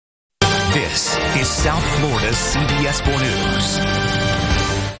This is South Florida's CBS 4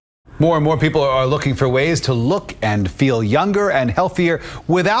 News. More and more people are looking for ways to look and feel younger and healthier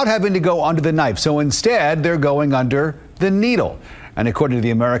without having to go under the knife. So instead, they're going under the needle. And according to the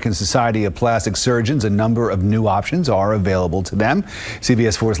American Society of Plastic Surgeons, a number of new options are available to them.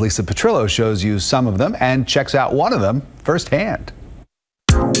 CBS 4's Lisa Petrillo shows you some of them and checks out one of them firsthand.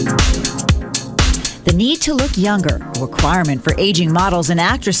 The need to look younger, a requirement for aging models and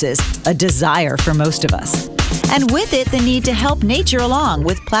actresses, a desire for most of us. And with it, the need to help nature along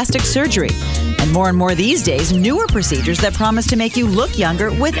with plastic surgery. And more these days, newer procedures that promise to make you look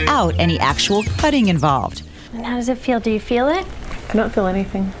younger without any actual cutting involved. And how does it feel? Do you feel it? I don't feel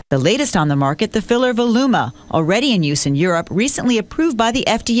anything. The latest on the market, the filler Voluma, already in use in Europe, recently approved by the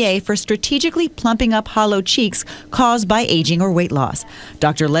FDA for strategically plumping up hollow cheeks caused by aging or weight loss.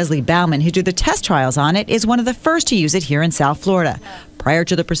 Dr. Leslie Baumann, who did the test trials on it, is one of the first to use it here in South Florida. Prior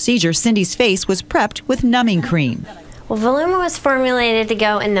to the procedure, Cindy's face was prepped with numbing cream. Well, Voluma was formulated to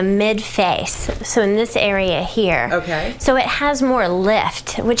go in the mid-face, so in this area here. Okay. So it has more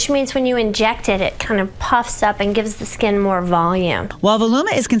lift, which means when you inject it, it kind of puffs up and gives the skin more volume. While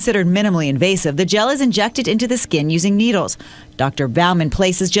Voluma is considered minimally invasive, the gel is injected into the skin using needles. Dr. Baumann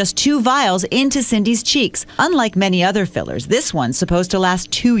places just 2 vials into Cindy's cheeks. Unlike many other fillers, this one's supposed to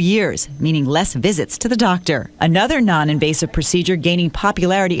last 2 years, meaning less visits to the doctor. Another non-invasive procedure gaining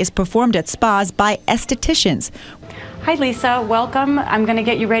popularity is performed at spas by estheticians. Hi Lisa, welcome. I'm going to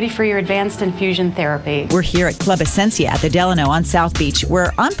get you ready for your advanced infusion therapy. We're here at Club Essentia at the Delano on South Beach,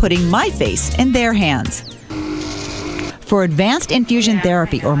 where I'm putting my face in their hands. For advanced infusion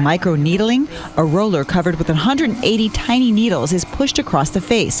therapy or microneedling, a roller covered with 180 tiny needles is pushed across the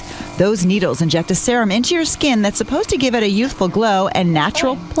face. Those needles inject a serum into your skin that's supposed to give it a youthful glow and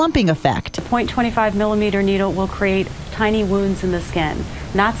natural plumping effect. The 0.25 millimeter needle will create tiny wounds in the skin.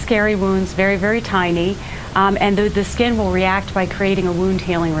 Not scary wounds, very, very tiny. And the skin will react by creating a wound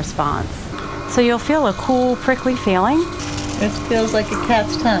healing response. So you'll feel a cool, prickly feeling. It feels like a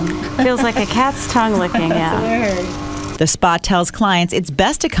cat's tongue. Feels like a cat's tongue licking, yeah. That's what I heard. The spa tells clients it's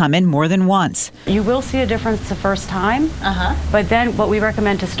best to come in more than once. You will see a difference the first time, but then what we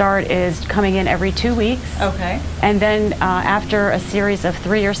recommend to start is coming in every 2 weeks. Okay. And then after a series of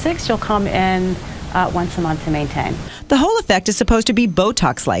 3 or 6, you'll come in once a month to maintain. The whole effect is supposed to be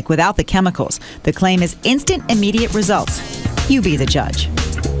Botox-like without the chemicals. The claim is instant, immediate results. You be the judge.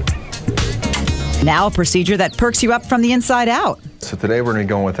 Now a procedure that perks you up from the inside out. So today we're going to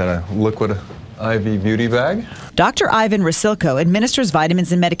go with a liquid IV beauty bag. Dr. Ivan Rasilko administers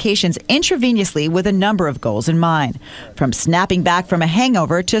vitamins and medications intravenously with a number of goals in mind, from snapping back from a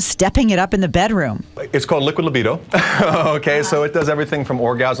hangover to stepping it up in the bedroom. It's called liquid libido. Okay, so it does everything from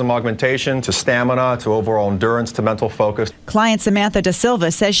orgasm augmentation to stamina to overall endurance to mental focus. Client Samantha Da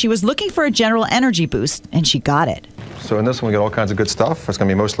Silva says she was looking for a general energy boost, and she got it. So in this one we get all kinds of good stuff. It's going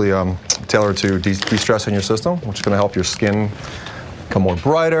to be mostly tailored to de-stressing your system, which is going to help your skin become more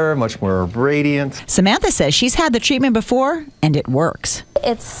brighter, much more radiant. Samantha says she's had the treatment before, and it works.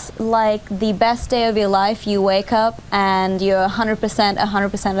 It's like the best day of your life. You wake up and you're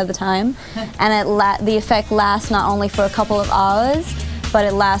 100% of the time. And the effect lasts not only for a couple of hours, but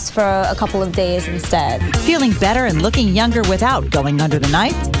it lasts for a couple of days instead. Feeling better and looking younger without going under the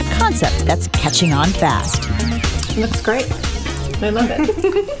knife? A concept that's catching on fast. Looks great. I love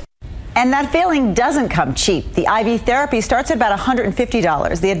it. And that feeling doesn't come cheap. The IV therapy starts at about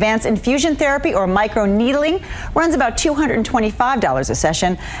 $150. The advanced infusion therapy or microneedling runs about $225 a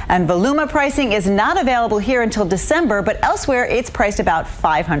session. And Voluma pricing is not available here until December, but elsewhere it's priced about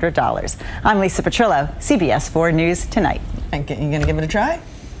 $500. I'm Lisa Petrillo, CBS 4 News Tonight. You going to give it a try?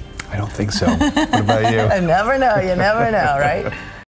 I don't think so. What about you? I never know. You never know, right?